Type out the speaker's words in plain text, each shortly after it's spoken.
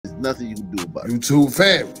nothing you can do about it. YouTube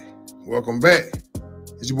family, welcome back.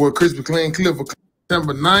 It's your boy Chris McLean Cliff for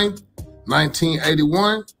September 9th,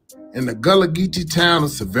 1981, in the Gullah Geechee town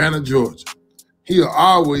of Savannah, Georgia. He'll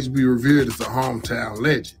always be revered as a hometown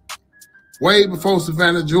legend. Way before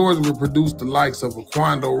Savannah, Georgia would produce the likes of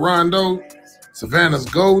Aquando Rondo, Savannah's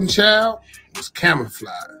golden child was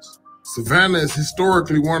camouflage. Savannah is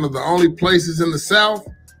historically one of the only places in the South,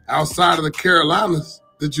 outside of the Carolinas,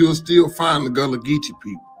 that you'll still find the Gullah Geechee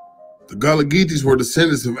people. The Gullah Geechees were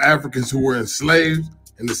descendants of Africans who were enslaved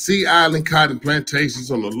in the Sea Island cotton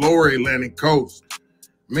plantations on the lower Atlantic coast.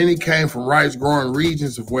 Many came from rice-growing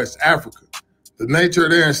regions of West Africa. The nature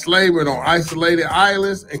of their enslavement on isolated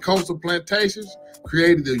islands and coastal plantations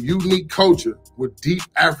created a unique culture with deep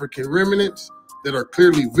African remnants that are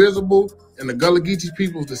clearly visible in the Gullah Geechee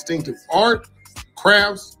people's distinctive art,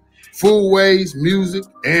 crafts, foodways, music,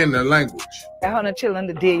 and their language. Hana chilling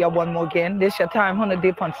the day, y'all one more again. This your time, Hana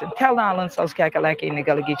day punching. Tell Island, South Kakalaki in the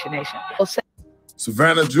Gullah Geechee Nation.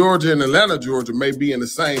 Savannah, Georgia and Atlanta, Georgia may be in the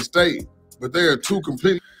same state, but they are two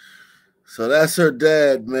completely. So that's her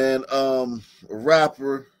dad, man. A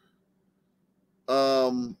rapper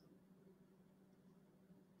who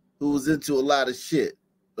was into a lot of shit.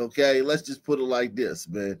 Okay, let's just put it like this,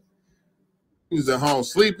 man. He was at home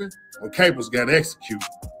sleeping when Capers got executed.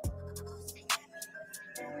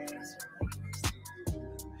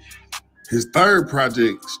 His third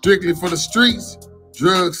project, Strictly for the Streets,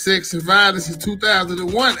 Drugs, Sex, and Violence in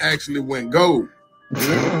 2001 actually went gold.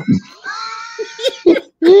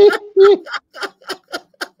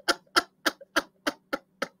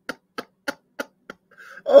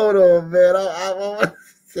 Hold on, man.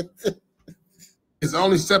 It's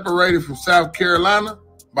only separated from South Carolina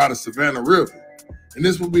by the Savannah River. And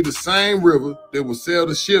this will be the same river that will sail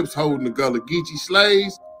the ships holding the Gullah Geechee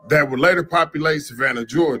slaves that would later populate Savannah,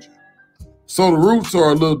 Georgia. So the roots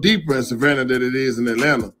are a little deeper in Savannah than it is in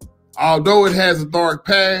Atlanta. Although it has a dark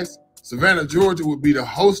past, Savannah, Georgia would be the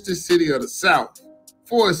hostess city of the South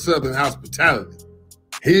for its Southern hospitality.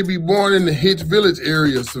 He'd be born in the Hitch Village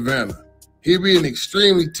area of Savannah. He'd be an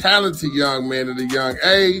extremely talented young man at a young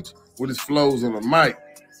age with his flows on the mic.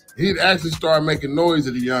 He'd actually start making noise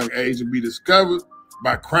at a young age and be discovered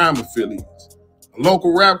by crime affiliates, a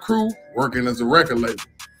local rap crew working as a record label.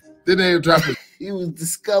 Then they would drop it. He was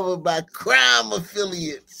discovered by crime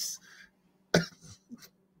affiliates,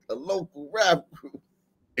 a local rap crew.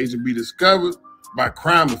 And be discovered by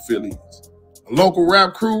crime affiliates, a local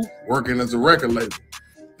rap crew working as a record label.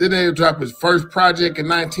 Then they would drop his first project in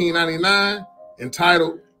 1999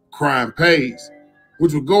 entitled Crime Pays,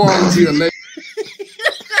 which would go on to be a label.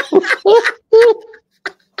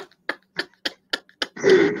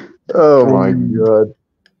 Oh my God.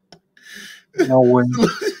 No way.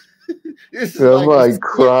 I'm like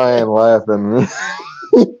crying, laughing.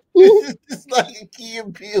 This is like a Key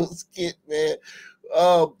and Peele skit, man.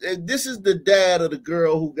 And this is the dad of the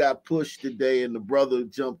girl who got pushed today, and the brother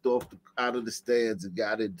jumped off out of the stands and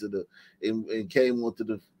got into the and came onto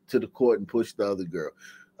the court and pushed the other girl.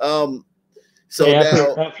 So yeah,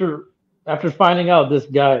 now after finding out this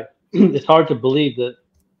guy, it's hard to believe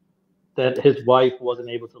that his wife wasn't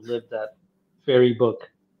able to live that fairy book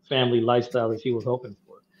family lifestyle that she was hoping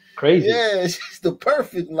for. Crazy. Yeah, she's the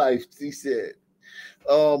perfect life, he said.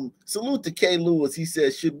 Salute to K. Lewis. He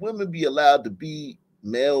says, should women be allowed to be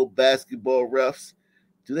male basketball refs?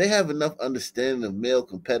 Do they have enough understanding of male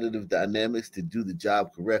competitive dynamics to do the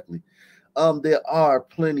job correctly? There are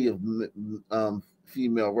plenty of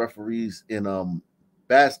female referees in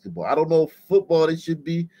basketball. I don't know if football they should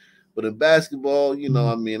be, but in basketball, you know,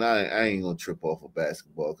 I mean, I ain't gonna trip off of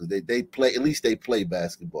basketball because they play, at least they play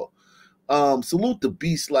basketball. Salute to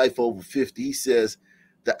Beast Life over 50. He says,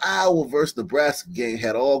 the Iowa versus Nebraska game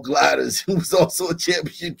had all gliders. It was also a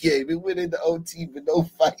championship game. It went into OT with no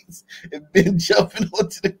fights and been jumping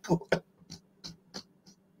onto the court.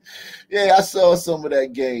 Yeah, I saw some of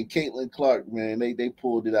that game. Caitlin Clark, man, they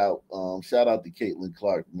pulled it out. Shout out to Caitlin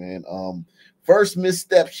Clark, man. First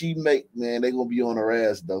misstep she make, man, they gonna be on her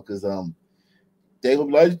ass though, because they gonna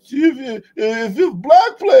be like, if a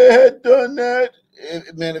black player had done that,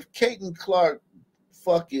 man, if Caitlin Clark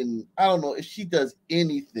fucking, I don't know, if she does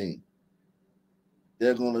anything,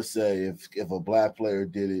 they're gonna say if a black player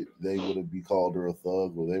did it, they would have be called her a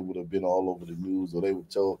thug, or they would have been all over the news, or they would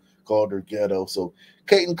called her ghetto. So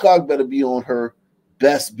Caitlin Clark better be on her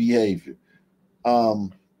best behavior.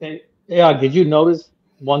 Yeah, did you notice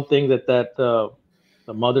one thing that the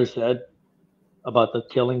mother said about the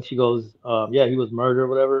killing? She goes, yeah, he was murdered or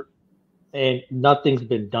whatever, and nothing's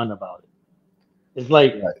been done about it. It's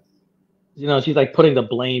like You know, she's like putting the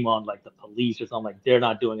blame on like the police or something. Like they're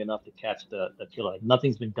not doing enough to catch the killer. Like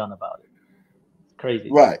nothing's been done about it. It's crazy.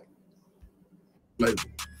 Right. Like,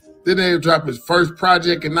 then they dropped his first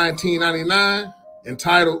project in 1999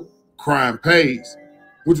 entitled Crime Pays,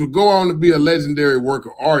 which would go on to be a legendary work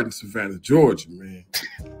of art in Savannah, Georgia, man.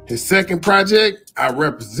 His second project, I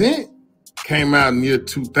Represent, came out in the year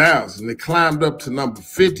 2000. It climbed up to number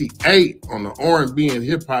 58 on the R&B and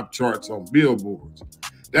hip-hop charts on Billboards.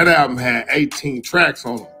 That album had 18 tracks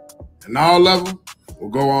on it, and all of them will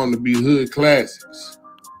go on to be hood classics.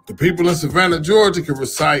 The people in Savannah, Georgia can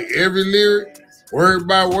recite every lyric, word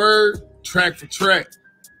by word, track for track.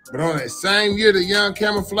 But on that same year that Young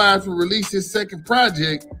Camouflage would release his second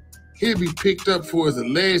project, he'd be picked up for his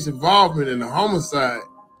alleged involvement in a homicide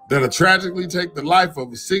that'll tragically take the life of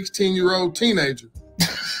a 16-year-old teenager.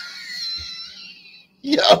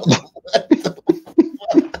 Yo, what the fuck?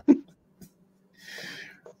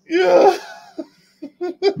 Yeah.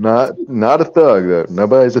 Not a thug though.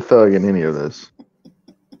 Nobody's a thug in any of this.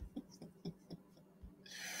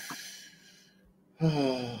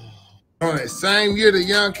 On that same year that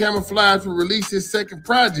Young Camouflage would release his second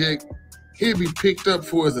project, he'd be picked up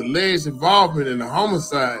for his alleged involvement in a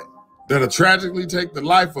homicide that'll tragically take the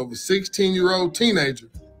life of a 16-year-old teenager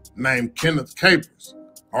named Kenneth Capers,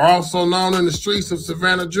 or also known in the streets of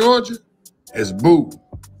Savannah, Georgia, as Boo.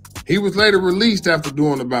 He was later released after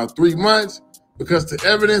doing about 3 months because the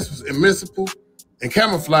evidence was admissible and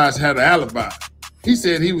Camouflage had an alibi. He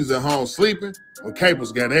said he was at home sleeping when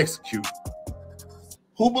Capers got executed.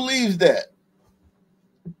 Who believes that?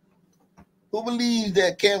 Who believes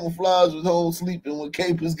that Camouflage was home sleeping when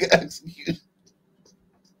Capers got executed?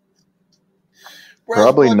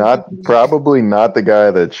 Probably not the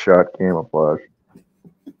guy that shot Camouflage.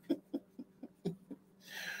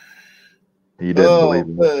 He didn't believe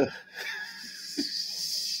it.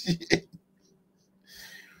 Shit.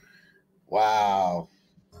 Wow.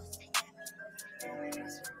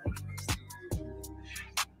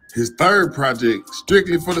 His third project,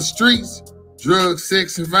 Strictly for the Streets, Drugs,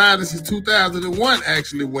 Sex, and Violence in 2001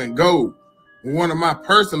 actually went gold, with one of my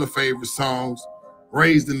personal favorite songs,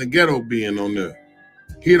 Raised in the Ghetto, being on there.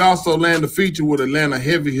 He had also landed a feature with Atlanta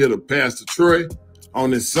heavy hitter Pastor Troy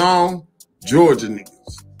on his song, Georgia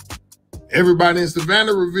Niggas. Everybody in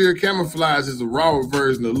Savannah revered Camouflage as a rawer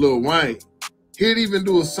version of Lil Wayne. He'd even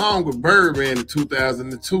do a song with Birdman in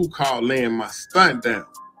 2002 called Laying My Stunt Down.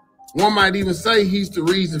 One might even say he's the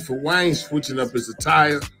reason for Wayne switching up his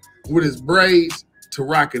attire with his braids to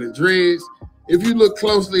rocking the dreads. If you look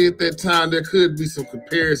closely at that time, there could be some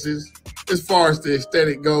comparisons as far as the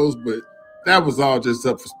aesthetic goes, but that was all just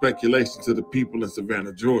up for speculation to the people in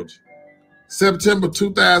Savannah, Georgia. September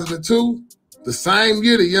 2002, the same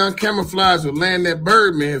year that Young Camouflage would land that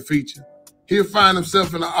Birdman feature, he'll find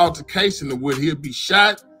himself in an altercation to where he'll be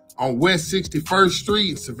shot on West 61st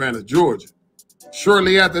Street in Savannah, Georgia.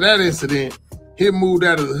 Shortly after that incident, he moved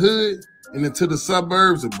out of the hood and into the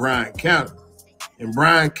suburbs of Bryan County. In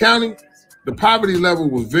Bryan County, the poverty level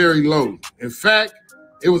was very low. In fact,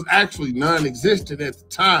 it was actually non-existent at the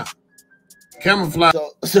time. Camouflage.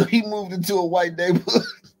 So he moved into a white neighborhood.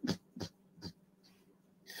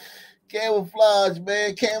 Camouflage,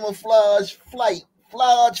 man. Camouflage flight.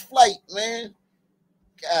 Flau'Jae flight, man.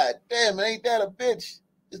 God damn, ain't that a bitch?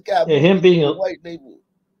 This guy him being a white neighborhood.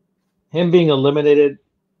 Him being eliminated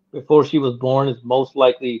before she was born is most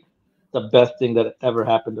likely the best thing that ever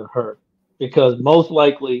happened to her. Because most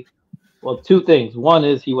likely, well, two things. One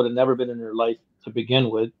is he would have never been in her life to begin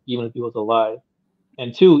with, even if he was alive.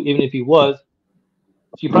 And two, even if he was,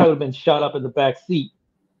 she probably would have been shot up in the back seat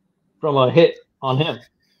from a hit on him.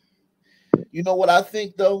 You know what I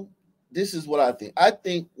think, though? This is what I think. I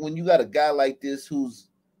think when you got a guy like this who's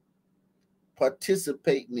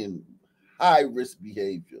participating in high-risk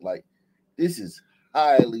behavior, like this is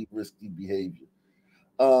highly risky behavior.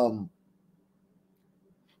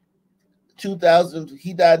 2000,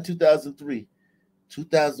 he died in 2003,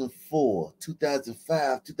 2004,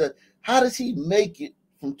 2005, 2000. How does he make it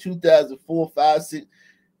from 2004, 5, 6?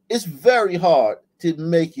 It's very hard to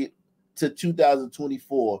make it to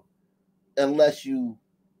 2024 unless you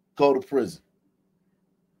go to prison.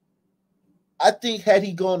 I think had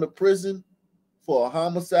he gone to prison for a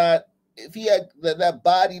homicide, if he had that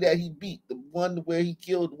body that he beat, the one where he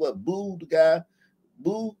killed Boo, the guy,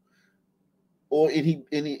 Boo,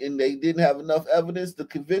 and they didn't have enough evidence to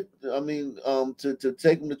convict. To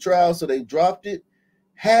take him to trial, so they dropped it.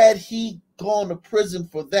 Had he gone to prison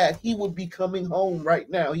for that, he would be coming home right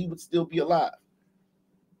now. He would still be alive.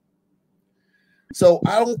 So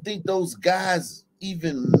I don't think those guys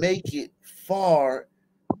even make it far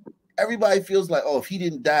everybody feels like, oh, if he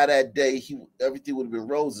didn't die that day, everything would have been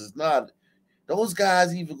roses. Nah, those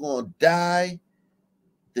guys either going to die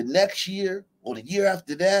the next year or the year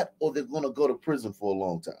after that, or they're going to go to prison for a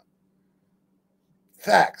long time.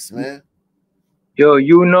 Facts, man. Yo,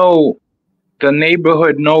 you know, the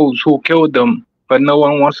neighborhood knows who killed them, but no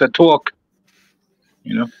one wants to talk.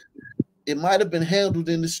 You know, it might have been handled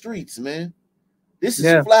in the streets, man. This is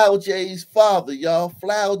Flau'Jae's father, y'all.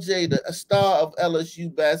 Flau'Jae, a star of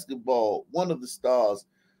LSU basketball, one of the stars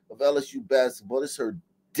of LSU basketball. This is her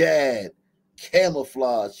dad,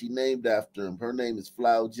 Camouflage. She named after him. Her name is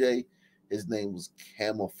Flau'Jae. His name was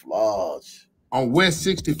Camouflage. On West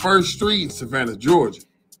 61st Street in Savannah, Georgia.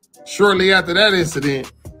 Shortly after that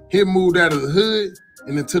incident, he moved out of the hood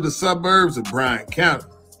and into the suburbs of Bryan County.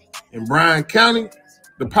 In Bryan County,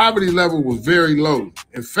 the poverty level was very low.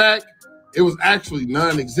 In fact, it was actually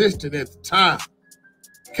non-existent at the time.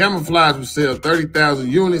 Camouflage would sell 30,000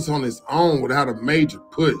 units on its own without a major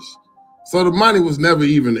push. So the money was never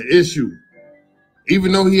even an issue.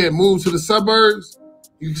 Even though he had moved to the suburbs,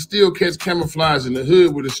 you could still catch Camouflage in the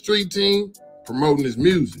hood with a street team promoting his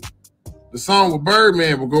music. The song with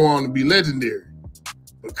Birdman would go on to be legendary.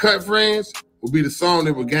 But Cut Friends would be the song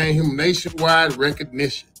that would gain him nationwide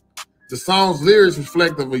recognition. The song's lyrics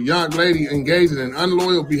reflect of a young lady engaging in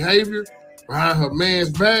unloyal behavior behind her man's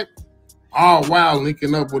back, all while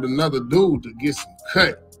linking up with another dude to get some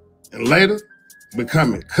cut, and later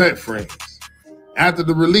becoming Cut Friends. After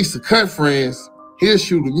the release of Cut Friends, he'll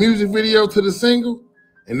shoot a music video to the single,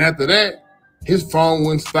 and after that, his phone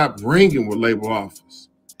wouldn't stop ringing with label offers.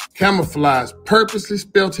 Camouflage purposely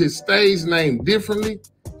spelled his stage name differently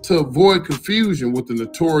to avoid confusion with the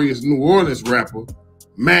notorious New Orleans rapper,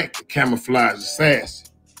 Mac the Camouflage Assassin.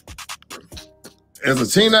 As a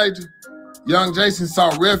teenager, young Jason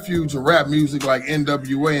sought refuge in rap music like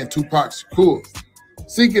NWA and Tupac Shakur,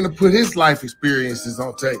 seeking to put his life experiences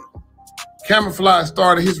on tape. Camouflage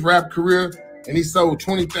started his rap career and he sold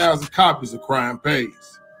 20,000 copies of Crime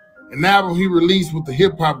Pays, an album he released with the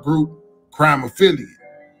hip-hop group Crime Affiliate.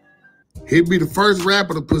 He'd be the first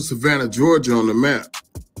rapper to put Savannah, Georgia on the map.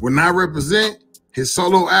 When I Represent, his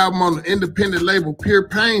solo album on the independent label Pure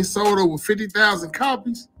Pain sold over 50,000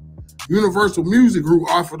 copies. Universal Music Group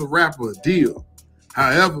offered the rapper a deal.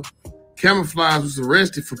 However, Camouflage was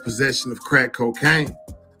arrested for possession of crack cocaine.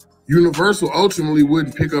 Universal ultimately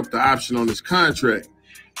wouldn't pick up the option on his contract,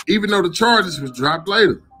 even though the charges was dropped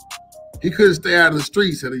later. He couldn't stay out of the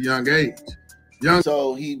streets at a young age.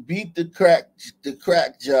 So he beat the crack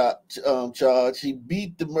charge. He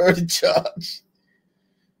beat the murder charge.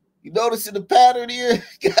 You noticing the pattern here,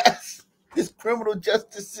 guys? This criminal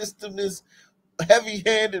justice system, this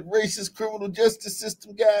heavy-handed racist criminal justice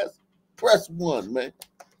system, guys. Press 1, man.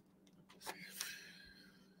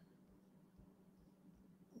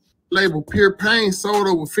 Label Pure Pain sold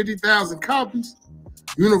over 50,000 copies.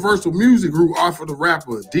 Universal Music Group offered the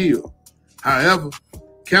rapper a deal. However,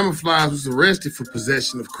 Camouflage was arrested for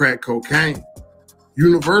possession of crack cocaine.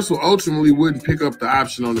 Universal ultimately wouldn't pick up the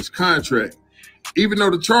option on his contract, even though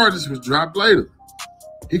the charges was dropped later.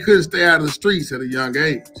 He couldn't stay out of the streets at a young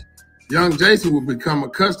age. Young Jason would become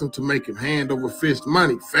accustomed to making hand-over-fist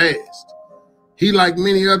money fast. He, like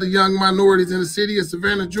many other young minorities in the city of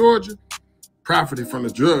Savannah, Georgia, profited from the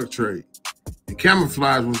drug trade. And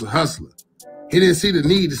Camouflage was a hustler. He didn't see the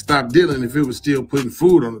need to stop dealing if it was still putting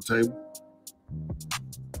food on the table.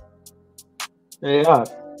 Yeah.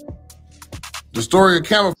 The story of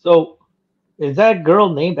Camouflage. So, is that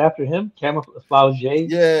girl named after him? Flau'Jae?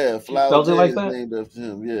 Yeah, Flau'Jae like is that? named after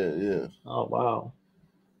him. Yeah. Oh wow.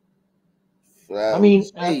 Flau'Jae. I mean,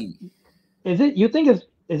 is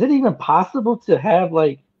it even possible to have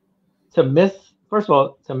to miss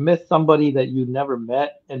somebody that you never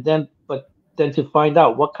met, and then to find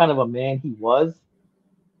out what kind of a man he was?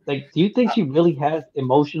 Like, do you think she really has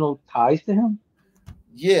emotional ties to him?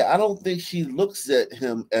 Yeah, I don't think she looks at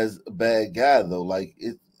him as a bad guy though. Like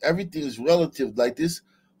everything is relative. Like this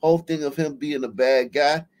whole thing of him being a bad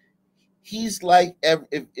guy, he's like if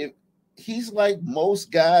he's like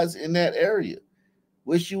most guys in that area.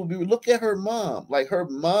 Where she would be, look at her mom. Like her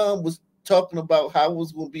mom was talking about how it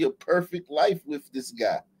was going to be a perfect life with this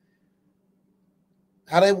guy.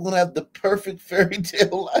 How they were going to have the perfect fairy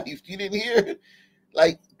tale life. You didn't hear it?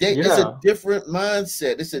 Like it's a different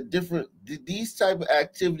mindset. It's a different. These type of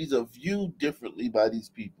activities are viewed differently by these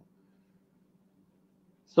people.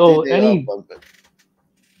 So I mean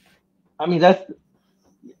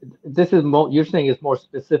you're saying it's more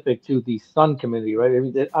specific to the Sun community, right? I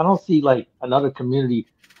mean, I don't see like another community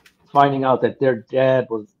finding out that their dad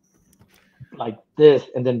was like this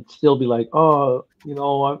and then still be like, oh, you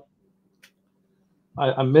know,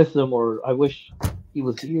 I miss him, or I wish he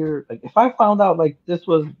was here. Like if I found out like this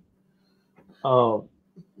was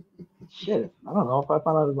shit, I don't know. If I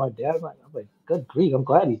found out it was my dad, I'm like, good grief, I'm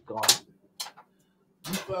glad he's gone.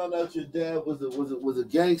 You found out your dad was a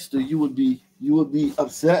gangster, you would be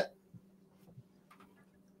upset.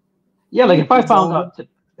 Yeah, like if I find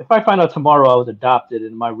out tomorrow I was adopted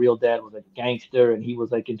and my real dad was a gangster and he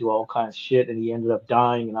was like into all kinds of shit and he ended up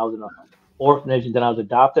dying and I was in an orphanage and then I was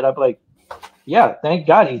adopted, I'd be like, yeah, thank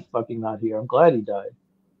God he's fucking not here. I'm glad he died.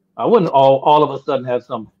 I wouldn't all of a sudden have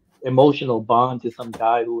some emotional bond to some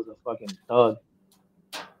guy who was a fucking thug.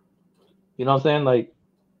 You know what I'm saying? Like,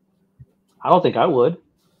 I don't think I would.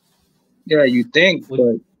 Yeah, you think,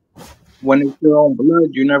 but when it's your own blood,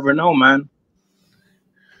 you never know, man.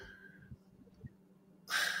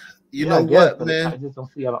 You know what, man? I just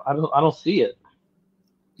don't see. I don't see it.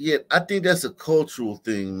 Yeah, I think that's a cultural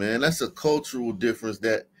thing, man. That's a cultural difference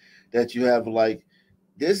that you have. Like,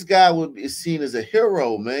 this guy is seen as a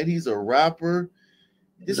hero, man. He's a rapper.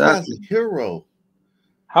 This guy's a hero.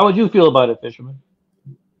 How would you feel about it, Fisherman?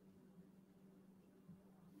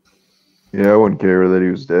 Yeah, I wouldn't care that he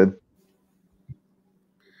was dead.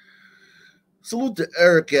 Salute to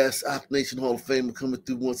Eric S. Ock Nation Hall of Famer coming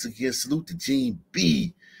through once again. Salute to Gene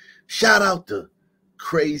B. Shout out to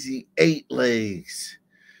Crazy 8 Legs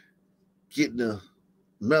getting a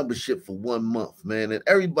membership for 1 month, man. And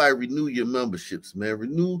everybody renew your memberships, man.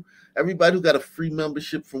 Renew everybody who got a free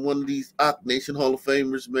membership from one of these Ock Nation Hall of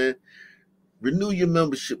Famers, man. Renew your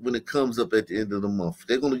membership when it comes up at the end of the month.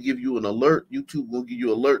 They're going to give you an alert. YouTube will give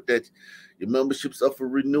you an alert that your membership's up for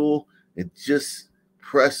renewal, and just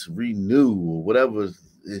press renew or whatever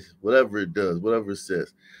it does, whatever it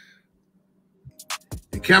says.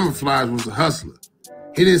 And Camouflage was a hustler.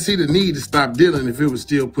 He didn't see the need to stop dealing if it was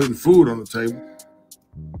still putting food on the table.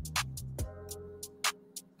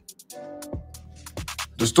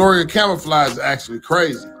 The story of Camouflage is actually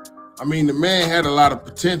crazy. I mean, the man had a lot of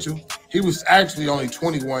potential. He was actually only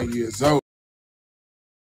 21 years old.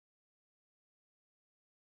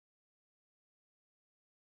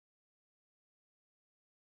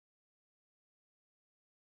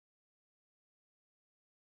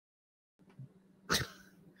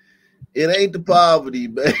 It ain't the poverty,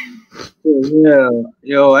 man. Yeah,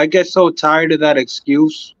 yo, I get so tired of that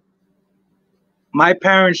excuse. My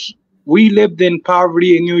parents, we lived in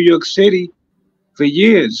poverty in New York City for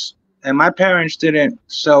years, and my parents didn't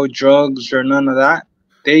sell drugs or none of that.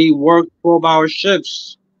 They worked 12-hour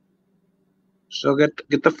shifts. So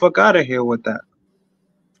get the fuck out of here with that.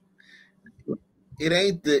 It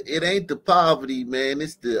ain't the poverty, man.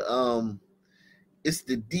 It's the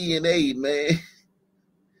DNA, man.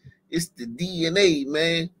 It's the DNA,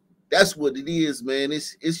 man. That's what it is, man.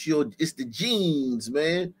 It's the genes,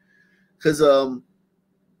 man. Cause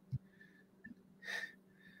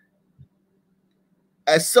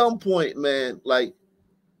at some point, man, like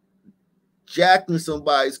jacking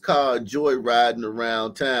somebody's car, joyriding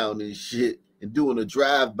around town and shit, and doing a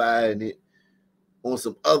drive-by in it on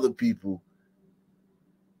some other people,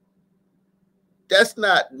 that's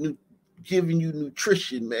not giving you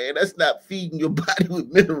nutrition, man. That's not feeding your body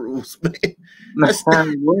with minerals, man. That's not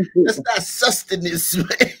sustenance,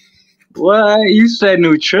 man. What? You said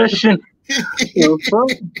nutrition?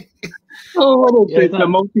 Oh, what is it? The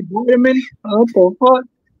multivitamin? What the fuck?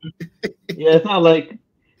 Yeah, it's not like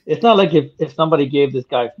if somebody gave this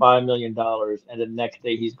guy $5 million and the next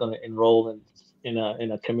day he's going to enroll in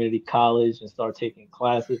a community college and start taking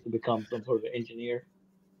classes to become some sort of engineer.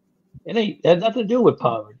 It has nothing to do with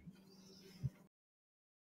poverty.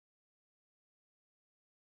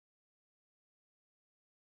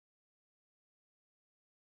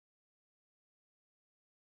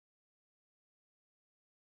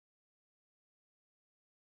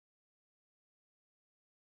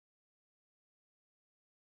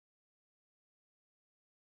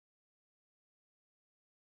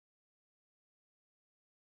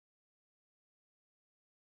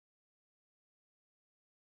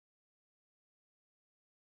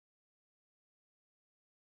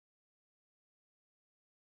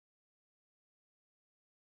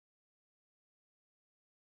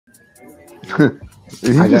 Did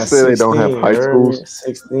he just say they don't have high schools?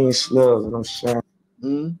 16 schlubs, and I'm sure.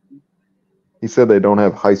 He said they don't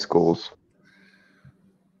have high schools.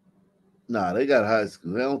 Nah, they got high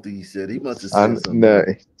school. I don't think he said. He must have said something.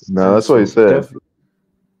 No, that's what he said.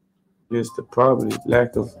 It's the poverty,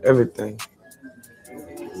 lack of everything.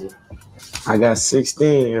 I got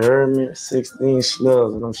 16, you heard me? 16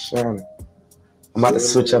 schlubs, and I'm shining. I'm about to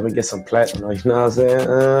switch up and get some platinum, you know what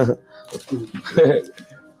I'm saying?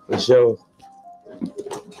 For sure.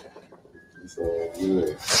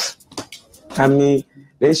 I mean,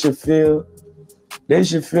 they should feel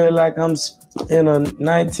like I'm in a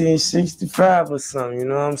 1965 or something, you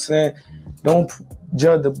know what I'm saying? Don't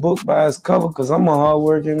judge the book by its cover, because I'm a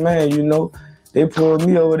hardworking man, you know. They pull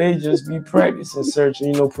me over, they just be practicing searching,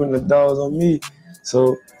 you know, putting the dogs on me.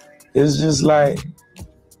 So it's just like,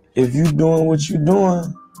 if you doing what you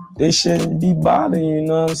doing, they shouldn't be bothering you, you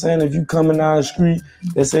know what I'm saying? If you coming down the street,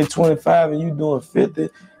 they say 25 and you doing 50,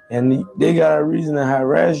 and they got a reason to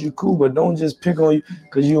harass you, cool, but don't just pick on you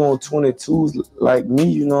because you on 22s like me,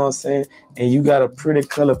 you know what I'm saying? And you got a pretty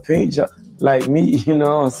color paint job like me, you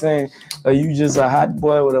know what I'm saying? Or you just a hot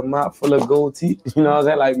boy with a mouth full of gold teeth, you know what I'm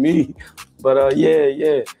saying, like me. But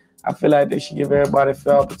yeah, I feel like they should give everybody a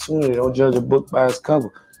fair opportunity. Don't judge a book by its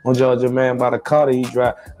cover. Don't judge a man by the car that he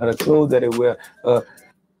drive or the clothes that he wear.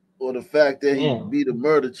 Or the fact that he Damn. beat a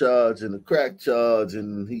murder charge and a crack charge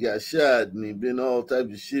and he got shot and he been all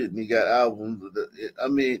types of shit and he got albums. I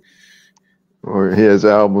mean, Or he has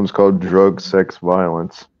albums called Drug, Sex,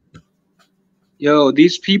 Violence. Yo,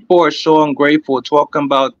 these people are so ungrateful, talking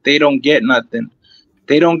about they don't get nothing.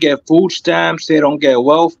 They don't get food stamps. They don't get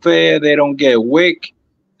welfare. They don't get WIC.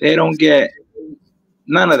 They don't get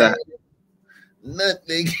none of that.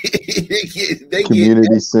 nothing.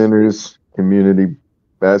 Community centers, community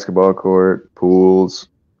basketball court, pools,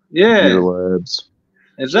 Yeah, computer labs.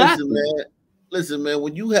 exactly. Listen, man.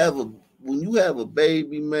 When you have a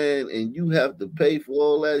baby, man, and you have to pay for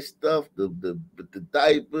all that stuff, the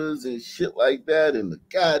diapers and shit like that, and the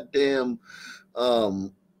goddamn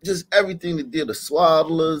just everything that did, the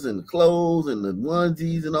swaddlers and the clothes and the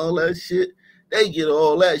onesies and all that shit, they get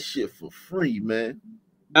all that shit for free, man.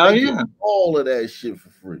 Oh They get yeah. all of that shit for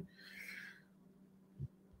free.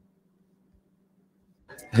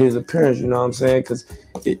 His appearance, you know what I'm saying? Because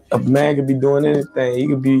a man could be doing anything. He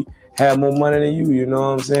could have more money than you know what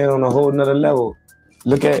I'm saying, on a whole nother level.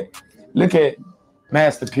 Look at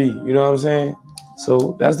Master P, you know what I'm saying?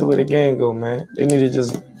 So that's the way the game go, man. They need to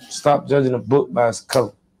just stop judging a book by its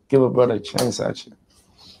cover. Give a brother a chance at you.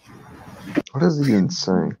 What is he even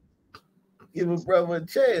saying? Give a brother a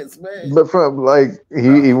chance, man. But from like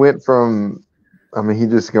he went from, I mean, he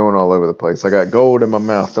just going all over the place. I got gold in my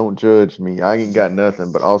mouth. Don't judge me. I ain't got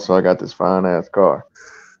nothing, but also I got this fine ass car.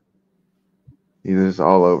 He's just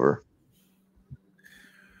all over.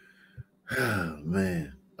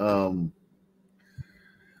 Man.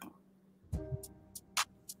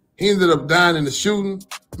 He ended up dying in the shooting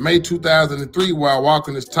May 2003 while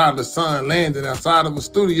walking his toddler son Landon outside of a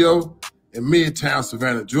studio in Midtown,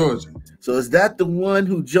 Savannah, Georgia. So is that the one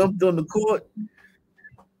who jumped on the court?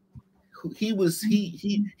 He was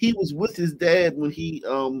with his dad when he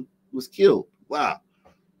was killed. Wow.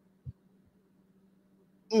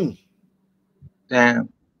 Damn.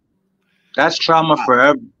 That's trauma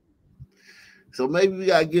forever. So maybe we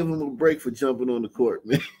gotta give him a break for jumping on the court,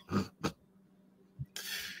 man.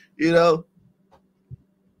 You know?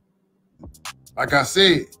 Like I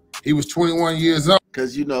said, he was 21 years old.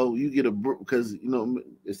 Because you get because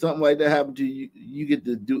if something like that happened to you, you get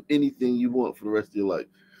to do anything you want for the rest of your life.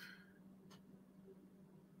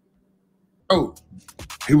 Oh,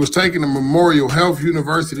 he was taken to Memorial Health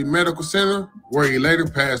University Medical Center, where he later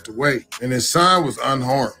passed away, and his son was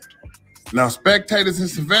unharmed. Now, spectators in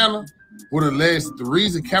Savannah would allege that the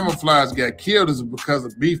reason Camouflage got killed is because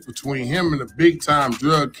of beef between him and a big-time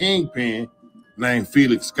drug kingpin named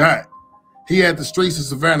Felix Scott. He had the streets of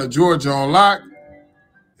Savannah, Georgia on lock,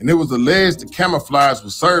 and it was alleged that Camouflage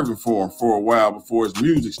was serving for him for a while before his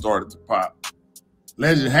music started to pop.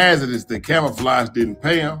 Legend has it is that Camouflage didn't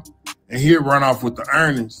pay him, and he'd run off with the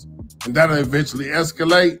earnings, and that'll eventually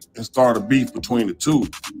escalate and start a beef between the two.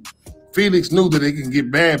 Felix knew that it can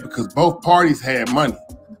get bad because both parties had money,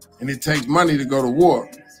 and it takes money to go to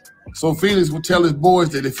war. So Felix would tell his boys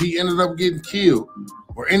that if he ended up getting killed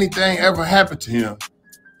or anything ever happened to him,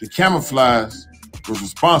 the Camouflage was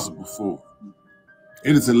responsible for it.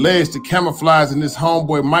 It is alleged that Camouflage and his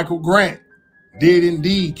homeboy Michael Grant did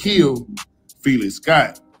indeed kill Felix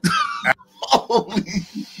Scott. Holy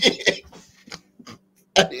shit.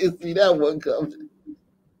 I didn't see that one coming.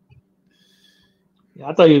 Yeah,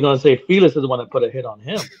 I thought you were going to say Felix is the one that put a hit on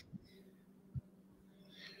him.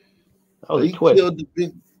 That was a twist.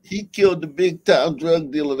 He killed the big time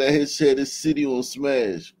drug dealer that had set his city on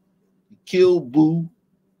smash. He killed Boo.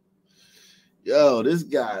 Yo, this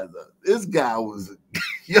guy was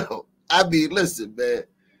yo. I mean, listen, man.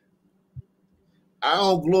 I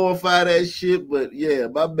don't glorify that shit, but yeah,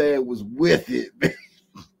 my man was with it, man.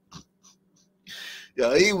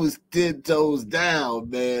 Yo, he was 10 toes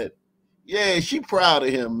down, man. Yeah, she proud of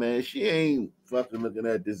him, man. She ain't fucking looking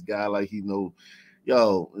at this guy like he know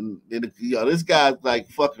Yo, yo, this guy's like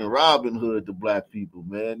fucking Robin Hood to black people,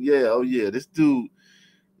 man. Yeah, oh yeah, this dude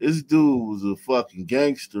was a fucking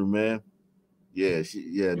gangster, man. Yeah,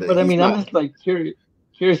 But I he's mean, I'm not just like curious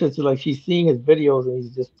as to like she's seeing his videos and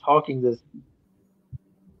he's just talking this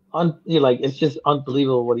like it's just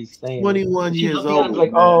unbelievable what he's saying. 21 She's years looking at him old,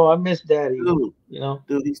 like, man. oh, I miss daddy, Dude, you know?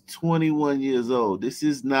 he's 21 years old. This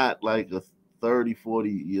is not like a 30, 40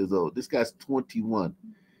 years old. This guy's 21.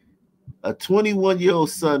 A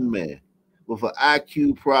 21-year-old son, man, with an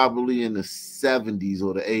IQ probably in the 70s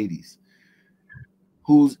or the 80s,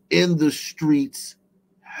 who's in the streets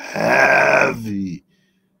heavy.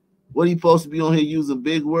 What he supposed to be on here using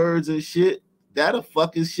big words and shit? That'll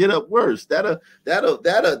fuck his shit up worse. That'll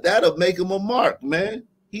make him a mark, man.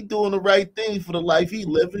 He doing the right thing for the life he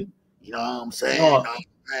living. You know what I'm saying? No,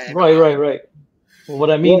 right. Well,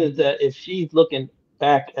 what I mean is that if she's looking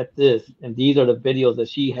back at this and these are the videos that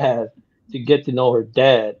she has to get to know her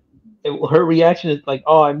dad, her reaction is like,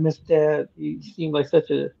 oh, I miss dad. He seemed like such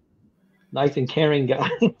a nice and caring guy.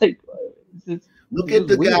 Like, Look it's at just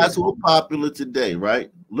the weird. guys who are popular today, right?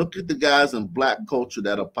 Look at the guys in black culture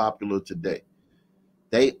that are popular today.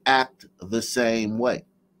 They act the same way.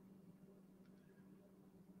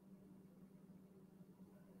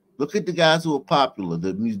 Look at the guys who are popular,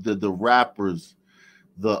 the rappers,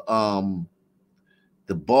 the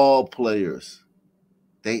ball players.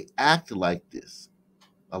 They act like this.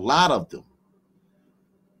 A lot of them.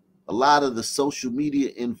 A lot of the social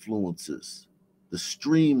media influencers, the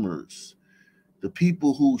streamers, the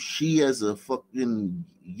people who she as a fucking,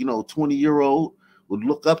 20-year-old would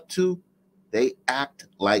look up to, they act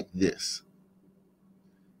like this.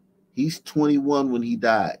 He's 21 when he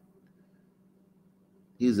died.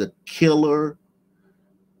 He's a killer,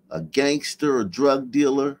 a gangster, a drug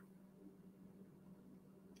dealer,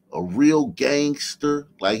 a real gangster.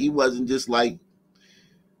 Like, he wasn't just like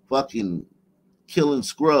fucking killing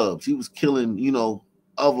scrubs. He was killing,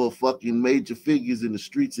 other fucking major figures in the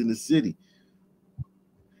streets in the city.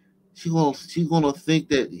 She's gonna think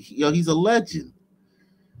that he's a legend.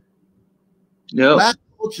 Yep. Black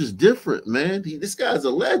culture's different, man. This guy's a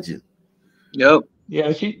legend. Yep.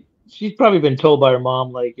 Yeah, she's probably been told by her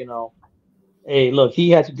mom, like, hey, look, he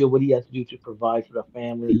had to do what he had to do to provide for the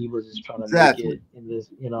family. He was just trying to make Exactly. it in this,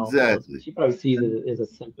 So Exactly. she probably sees it as a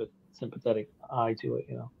sympathetic eye to it,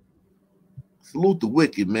 Salute the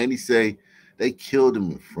wicked, man. He say they killed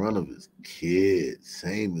him in front of his kids.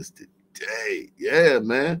 Same as today. Yeah,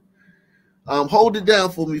 man. Hold it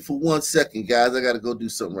down for me for 1 second, guys. I gotta go do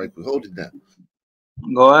something right quick. Hold it down.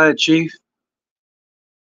 Go ahead, Chief.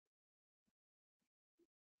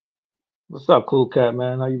 What's up, Cool Cat,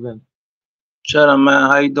 man? How you been? Shut up, man.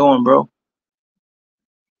 How you doing, bro?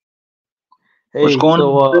 What's Hey, going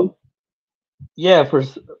so on? yeah,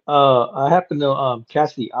 I happened to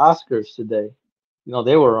catch the Oscars today.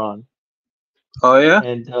 They were on. Oh yeah.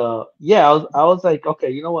 And yeah, I was like, okay,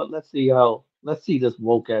 you know what? Let's see this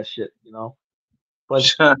woke ass shit,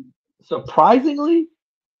 But surprisingly,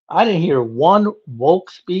 I didn't hear one woke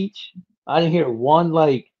speech. I didn't hear one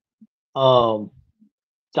like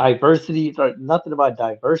diversity or nothing about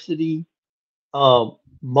diversity.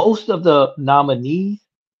 Most of the nominees,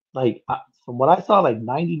 like from what I saw, like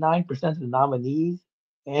 99% of the nominees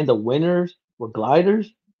and the winners were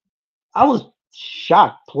gliders. I was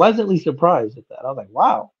shocked, pleasantly surprised at that. I was like,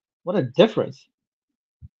 wow, what a difference.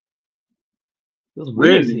 It was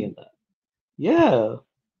weird Really? seeing that. Yeah.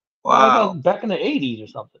 Like I Wow. was back in the 80s or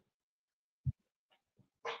something.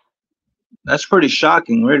 That's pretty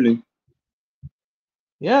shocking, really.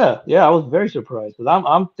 Yeah, I was very surprised because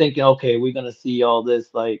I'm thinking, okay, we're gonna see all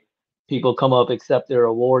this like people come up, accept their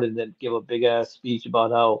award, and then give a big ass speech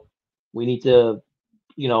about how we need to,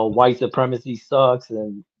 white supremacy sucks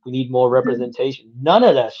and we need more representation. None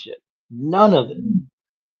of that shit. None of it.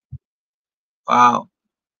 Wow.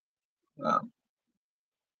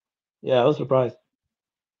 Yeah, I was surprised.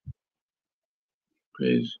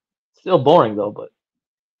 Crazy. Still boring though, but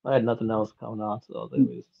I had nothing else coming on, so I was like, let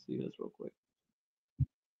me see this real quick.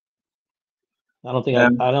 I don't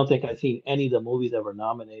think I've seen any of the movies that were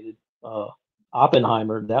nominated.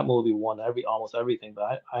 Oppenheimer, that movie won almost everything,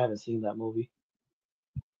 but I haven't seen that movie.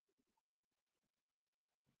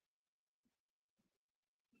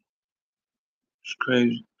 It's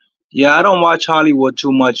crazy. Yeah, I don't watch Hollywood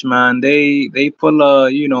too much, man. They full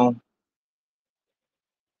of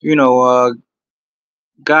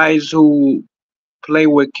guys who play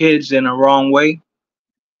with kids in a wrong way.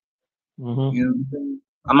 Mm-hmm. You know what I'm saying?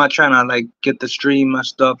 I'm not trying to like get the stream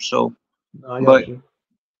messed up, so I but got you.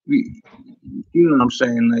 you know what I'm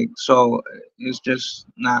saying, like, so it's just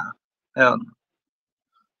hell no.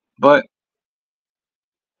 But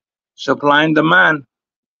supply and demand.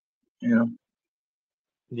 You know.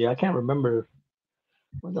 Yeah, I can't remember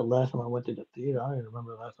when the last time I went to the theater. I don't even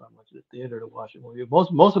remember the last time I went to the theater to watch a movie. Most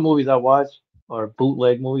of the movies I watch are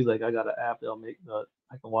bootleg movies. Like I got an app that'll make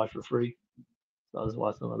I can watch for free. So I'll just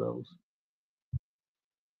watch some of those.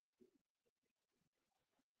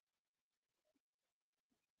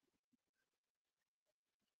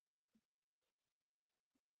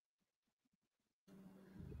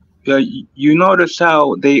 Yeah, you notice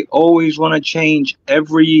how they always want to change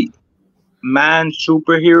every man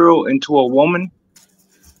superhero into a woman?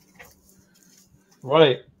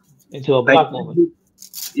 Right. Into a Like, black woman.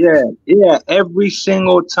 yeah, every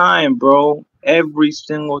single time, bro. Every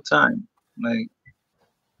single time. Like,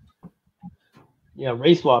 Yeah,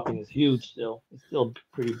 race swapping is huge still. It's still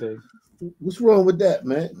pretty big. What's wrong with that,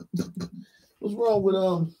 man? What's wrong with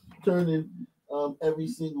turning every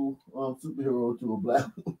single superhero to a black?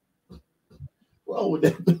 What's wrong with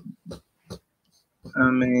that?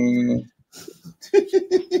 I mean,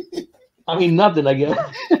 I mean nothing, I guess.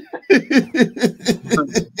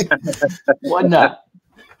 Why not?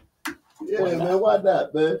 Yeah, man, why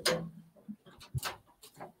not, man?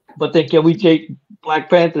 But then can we take Black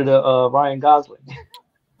Panther to Ryan Gosling?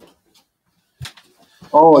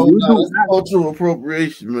 oh, you no, do that's cultural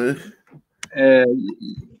appropriation, man. yeah.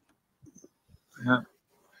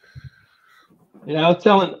 You know, I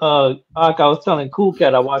was telling Cool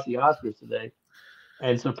Cat I watched the Oscars today,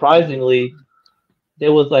 and surprisingly,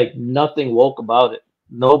 there was like nothing woke about it.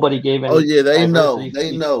 Nobody gave any Oh yeah, they know. diversity They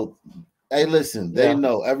speech. know. Hey, listen, they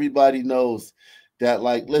know. Everybody knows that.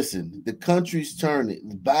 Like, listen, the country's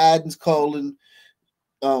turning. Biden's calling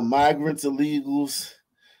migrants illegals.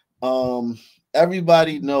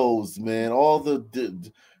 Everybody knows, man. All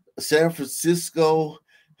the San Francisco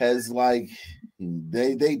has like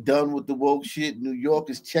they done with the woke shit. New York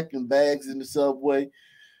is checking bags in the subway.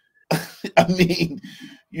 I mean,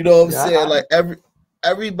 you know what I'm saying? Like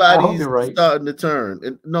everybody's right. starting to turn.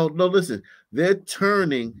 And no, listen, they're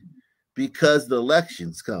turning because the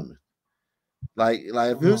election's coming. Like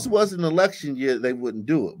if this wasn't an election year, they wouldn't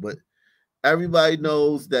do it. But everybody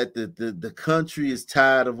knows that the country is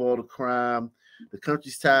tired of all the crime. The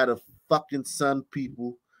country's tired of fucking Sun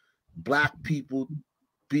people, black people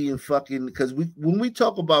being fucking, because when we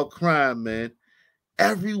talk about crime, man,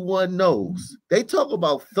 everyone knows. They talk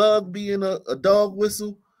about thug being a dog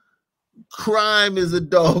whistle. Crime is a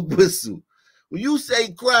dog whistle. When you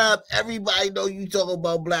say crime, everybody know you talking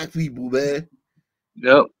about black people, man.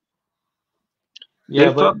 Yep.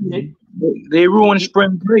 Yeah, they ruined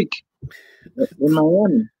spring break in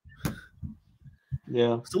Miami.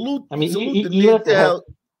 Yeah. Salute. I mean, salute the even if they have.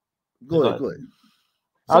 Go ahead.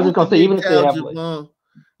 I was just gonna say, even if they have Javon,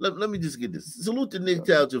 let me just get this. Salute to Nick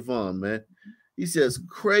Tal Javon, man. He says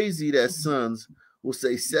crazy that sons will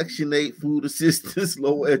say Section 8 food assistance,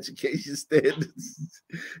 low education standards,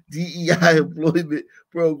 DEI employment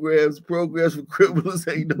programs for criminals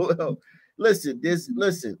ain't no help. Listen,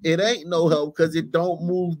 it ain't no help because it don't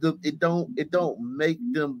move them, it don't make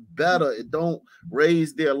them better, it don't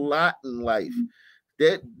raise their lot in life.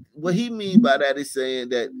 That what he mean by that is saying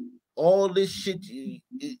that all this shit,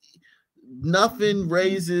 nothing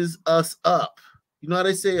raises us up. You know how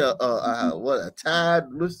they say, a tide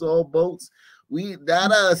lifts all boats. We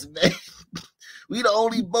not us, man. We the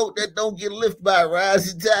only boat that don't get lifted by a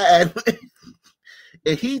rising tide.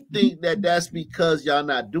 And he think that that's because y'all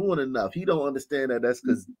not doing enough. He don't understand that that's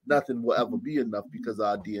because nothing will ever be enough because of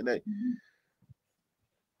our DNA.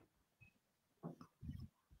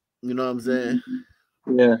 You know what I'm saying?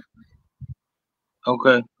 Yeah.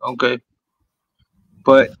 Okay.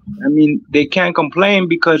 But I mean, they can't complain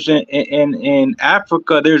because in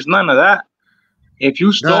Africa, there's none of that. If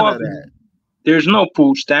you starve, there's no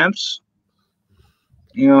food stamps.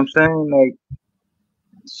 You know what I'm saying? Like,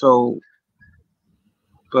 so.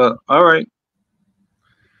 But all right.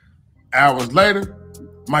 Hours later,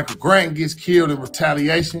 Michael Grant gets killed in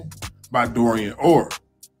retaliation by Dorian Orr.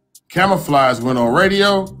 Camouflage went on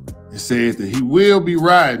radio and said that he will be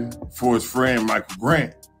riding for his friend Michael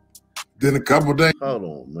Grant. Then a couple days. Hold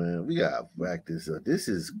on, man. We gotta back this up. This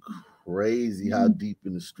is crazy how deep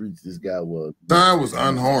in the streets this guy was. Son was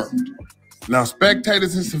unharmed. Now,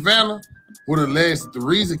 spectators in Savannah would allege that the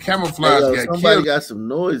reason Camouflage got somebody killed. Got some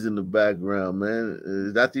noise in the background,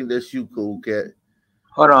 man. I think that's you, Cool Cat.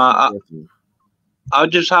 Hold on. I'll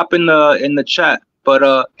just hop in the chat.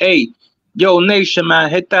 But hey, yo, nation, man,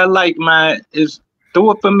 hit that like, man.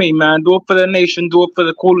 Do it for me, man. Do it for the nation. Do it for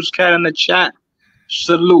the coolest cat in the chat.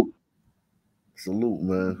 Salute. Salute,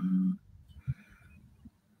 man.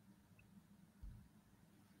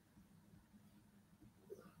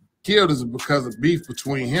 killed is because of beef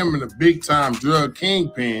between him and a big-time drug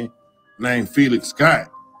kingpin named Felix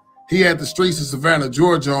Scott. He had the streets of Savannah,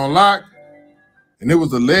 Georgia on lock, and it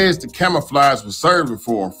was alleged the Camouflage was serving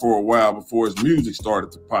for him for a while before his music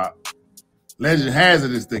started to pop. Legend has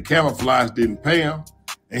it is that Camouflage didn't pay him,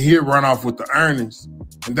 and he'd run off with the earnings,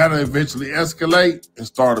 and that'll eventually escalate and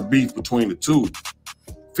start a beef between the two.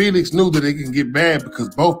 Felix knew that it can get bad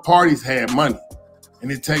because both parties had money,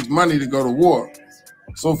 and it takes money to go to war.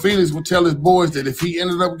 So Felix would tell his boys that if he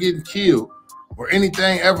ended up getting killed or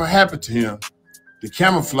anything ever happened to him, the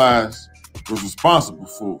Camouflage was responsible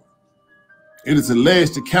for it. It is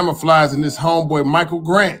alleged that Camouflage and his homeboy Michael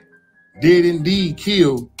Grant did indeed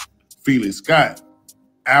kill Felix Scott.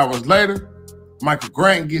 Hours later, Michael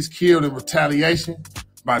Grant gets killed in retaliation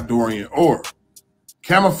by Dorian Orr.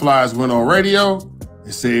 Camouflage went on radio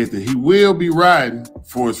and said that he will be riding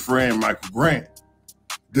for his friend Michael Grant.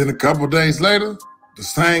 Then a couple days later, the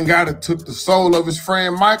same guy that took the soul of his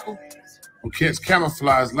friend Michael would catch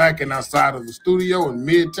Camouflage lacking outside of the studio in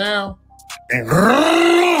Midtown and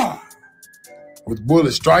with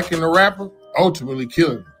bullets striking the rapper, ultimately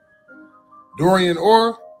killing him. Dorian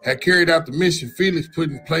Orr had carried out the mission Felix put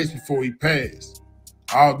in place before he passed.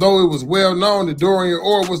 Although it was well known that Dorian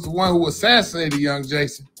Orr was the one who assassinated young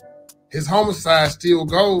Jason, his homicide still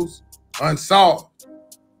goes unsolved.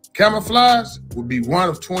 Camouflage would be one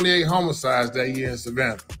of 28 homicides that year in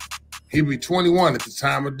Savannah. He'd be 21 at the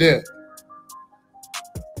time of death.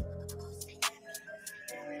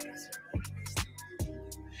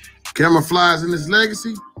 Camouflage and his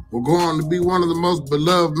legacy will go on to be one of the most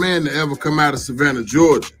beloved men to ever come out of Savannah,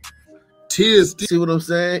 Georgia. Tears. See what I'm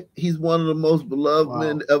saying? He's one of the most beloved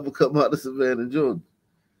men to ever come out of Savannah, Georgia.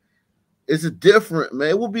 It's a different, man.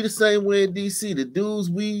 It will be the same way in DC. The dudes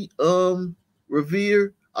we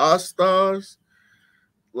revere, our stars,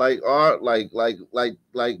 like the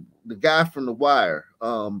guy from The Wire,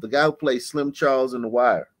 the guy who played Slim Charles in The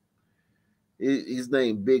Wire. His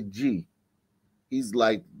name Big G. He's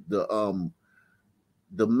like the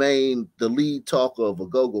lead talker of a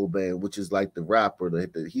go-go band, which is like the rapper.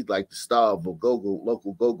 He's like the star of a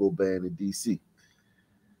local go-go band in DC.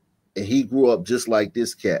 And he grew up just like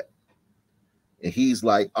this cat. And he's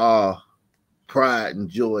like our pride and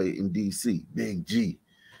joy in DC, Big G.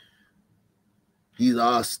 He's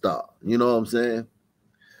our star, you know what I'm saying?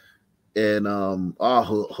 And our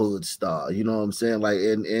hood star, you know what I'm saying? Like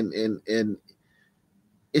and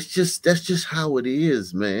that's just how it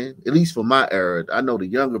is, man. At least for my era. I know the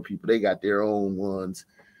younger people, they got their own ones,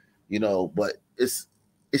 you know, but that's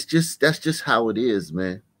just how it is,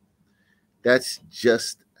 man. That's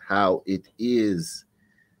just how it is.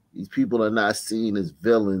 These people are not seen as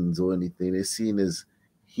villains or anything. They're seen as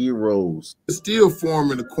heroes. Still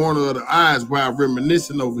forming the corner of the eyes while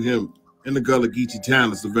reminiscing over him in the Gullah Geechee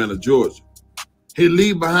town of Savannah, Georgia. He'll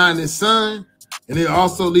leave behind his son, and he'll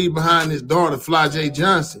also leave behind his daughter, Flau'Jae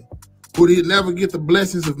Johnson, who he'd never get the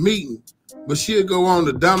blessings of meeting, but she'll go on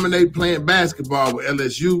to dominate playing basketball with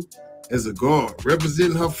LSU as a guard,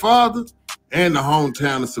 representing her father and the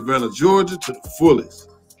hometown of Savannah, Georgia to the fullest.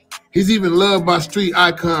 He's even loved by street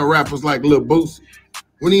icon rappers like Lil Boosie.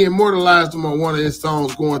 When he immortalized him on one of his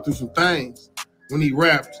songs, Going Through Some Things, when he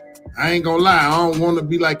rapped, I ain't gonna lie, I don't want to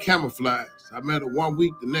be like Camouflage. I met him 1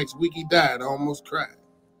 week, the next week he died. I almost cried.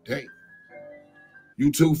 Dang.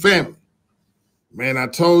 YouTube family. Man, I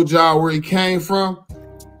told y'all where he came from.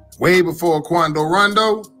 Way before Quando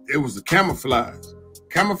Rondo, it was the Camouflage.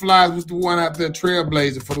 Camouflage was the one out there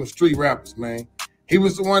trailblazing for them street rappers, man. He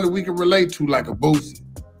was the one that we could relate to like a Boosie.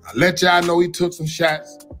 I let y'all know he took some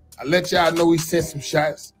shots. I let y'all know he sent some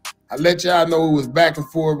shots. I let y'all know it was back and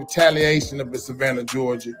forth retaliation up in Savannah,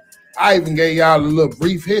 Georgia. I even gave y'all a little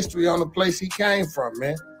brief history on the place he came from,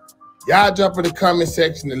 man. Y'all jump in the comment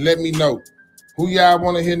section and let me know who y'all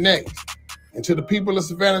want to hear next. And to the people of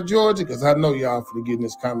Savannah, Georgia, because I know y'all finna get in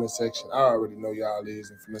this comment section. I already know y'all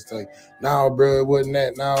is. And finna say, no, bro, it wasn't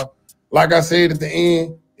that. No. Like I said at the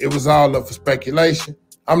end, it was all up for speculation.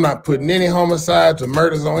 I'm not putting any homicides or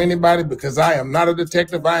murders on anybody because I am not a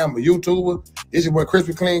detective. I am a YouTuber. It's your boy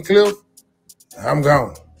Crispy Clean Cliff. I'm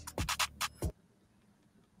gone.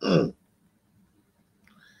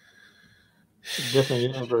 Different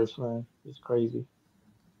universe, man. It's crazy.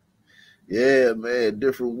 Yeah, man,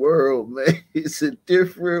 different world, man. It's a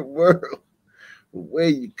different world. Where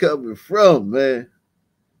you coming from, man?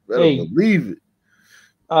 Better believe it.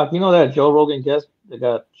 You know that Joe Rogan guest that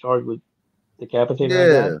got charged with decapitating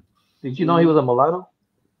that guy? Did you know he was a mulatto?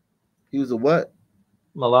 He was a what?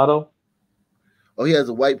 Mulatto. Oh, he has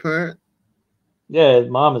a white parent? Yeah, his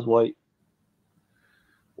mom is white.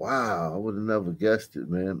 Wow, I would have never guessed it,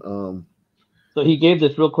 man. So he gave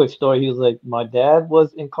this real quick story. He was like, my dad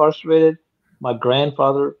was incarcerated, my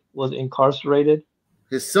grandfather was incarcerated,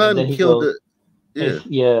 His and son then he killed goes, it.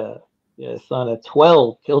 yeah, his son at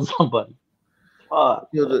 12 killed somebody. Fuck.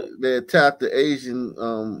 They attacked the Asian,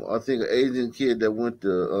 I think an Asian kid that went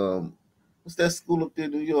to what's that school up there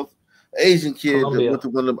in New York? Asian kid that Columbia. went to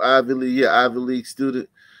one of them Ivy League student,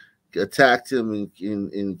 attacked him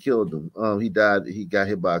and killed him. He died. He got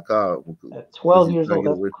hit by a car. At 12 He was years trying to old, get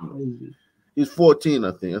that's away from it. crazy. He was 14,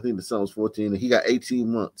 I think. I think the son was 14, and he got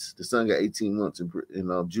 18 months. The son got 18 months in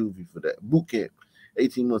juvie for that boot camp.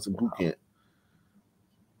 18 months in boot camp.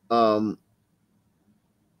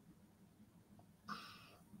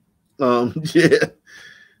 Yeah.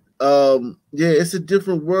 Yeah, it's a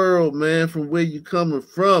different world, man, from where you coming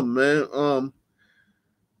from, man.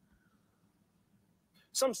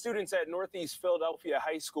 Some students at Northeast Philadelphia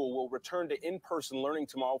High School will return to in-person learning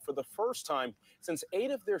tomorrow for the first time since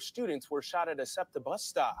 8 of their students were shot at a SEPTA bus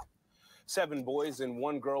stop. 7 boys and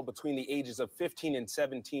 1 girl between the ages of 15 and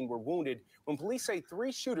 17 were wounded when police say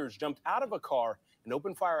 3 shooters jumped out of a car and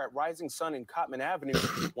opened fire at Rising Sun and Cotman Avenue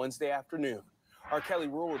Wednesday afternoon. Our Kelly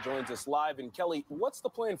Rural joins us live. And Kelly, what's the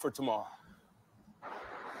plan for tomorrow?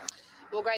 Well,